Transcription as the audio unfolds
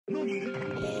I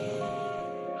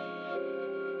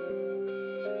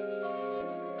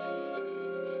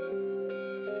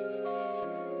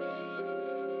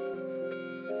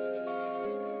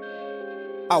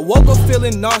woke up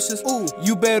feeling nauseous, ooh,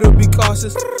 you better be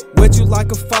cautious. Wet you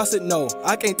like a faucet, no,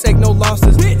 I can't take no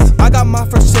losses. I got my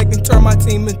first check and turned my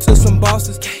team into some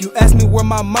bosses. You asked me where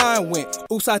my mind went,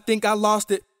 oops, I think I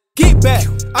lost it. Get back,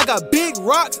 I got big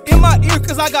rocks in my ear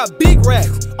cause I got big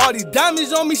racks. All these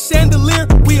diamonds on me, chandelier,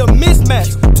 we a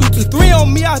mismatch. 2 to 3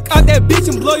 on me, I got that bitch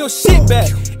and blow your shit back.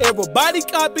 Everybody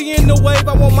copying the wave,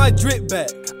 I want my drip back.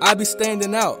 I be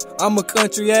standing out, I'm a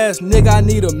country ass nigga, I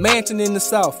need a mansion in the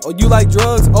south. Or you like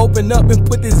drugs, open up and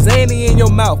put this Zanny in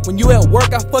your mouth. When you at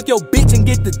work, I fuck your bitch and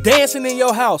get the dancing in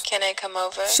your house. Can I come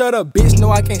over? Shut up bitch,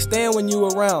 no I can't stand when you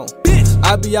around. Bitch,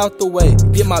 I be out the way,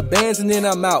 get my bands and then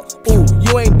I'm out. Ooh,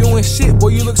 you ain't doing shit, boy,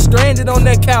 you look stranded on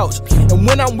that couch. And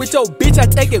when I'm with your bitch, I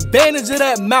take advantage of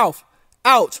that mouth.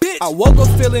 Ouch, bitch. I woke up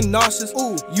feeling nauseous,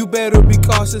 ooh, you better be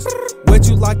cautious. Wet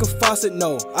you like a faucet,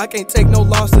 no, I can't take no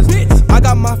losses. Bitch. I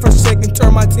got my first check and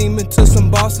turned my team into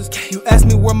some bosses. You asked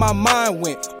me where my mind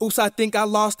went, oops, I think I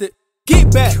lost it.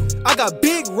 Get back, I got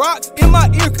big rocks in my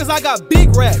ear cause I got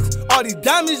big racks. All these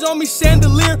diamonds on me,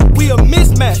 chandelier, we a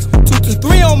mismatch. 2 to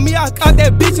 3 on me, I got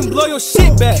that bitch and blow your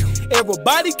shit back.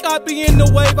 Everybody copying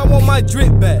the wave, I want my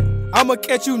drip back. I'ma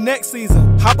catch you next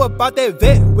season. Hop up out that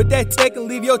vet with that tech and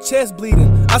leave your chest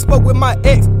bleeding. I spoke with my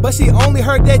ex, but she only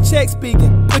heard that check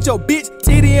speaking. Put your bitch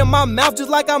titty in my mouth just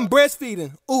like I'm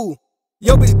breastfeeding. Ooh,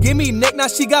 yo bitch give me neck, now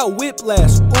she got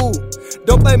whiplash. Ooh,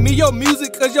 don't play me your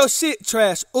music cause your shit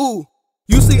trash. Ooh,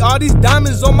 you see all these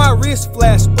diamonds on my wrist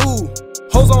flash. Ooh,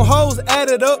 hoes on hoes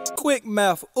added up, quick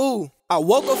math. Ooh, I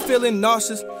woke up feeling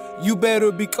nauseous, you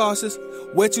better be cautious.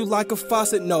 Wet you like a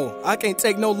faucet, no, I can't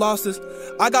take no losses.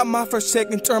 I got my first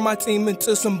check and turned my team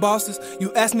into some bosses.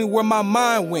 You asked me where my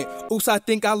mind went, oops, I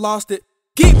think I lost it.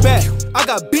 Get back, I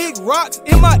got big rocks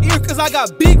in my ear cause I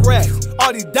got big racks.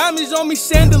 All these diamonds on me,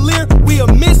 chandelier, we a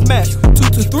mismatch.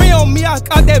 2 to 3 on me, I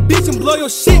got that bitch and blow your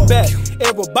shit back.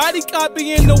 Everybody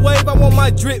copying the wave, I want my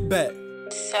drip back.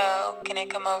 So, can I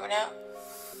come over now?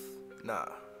 Nah.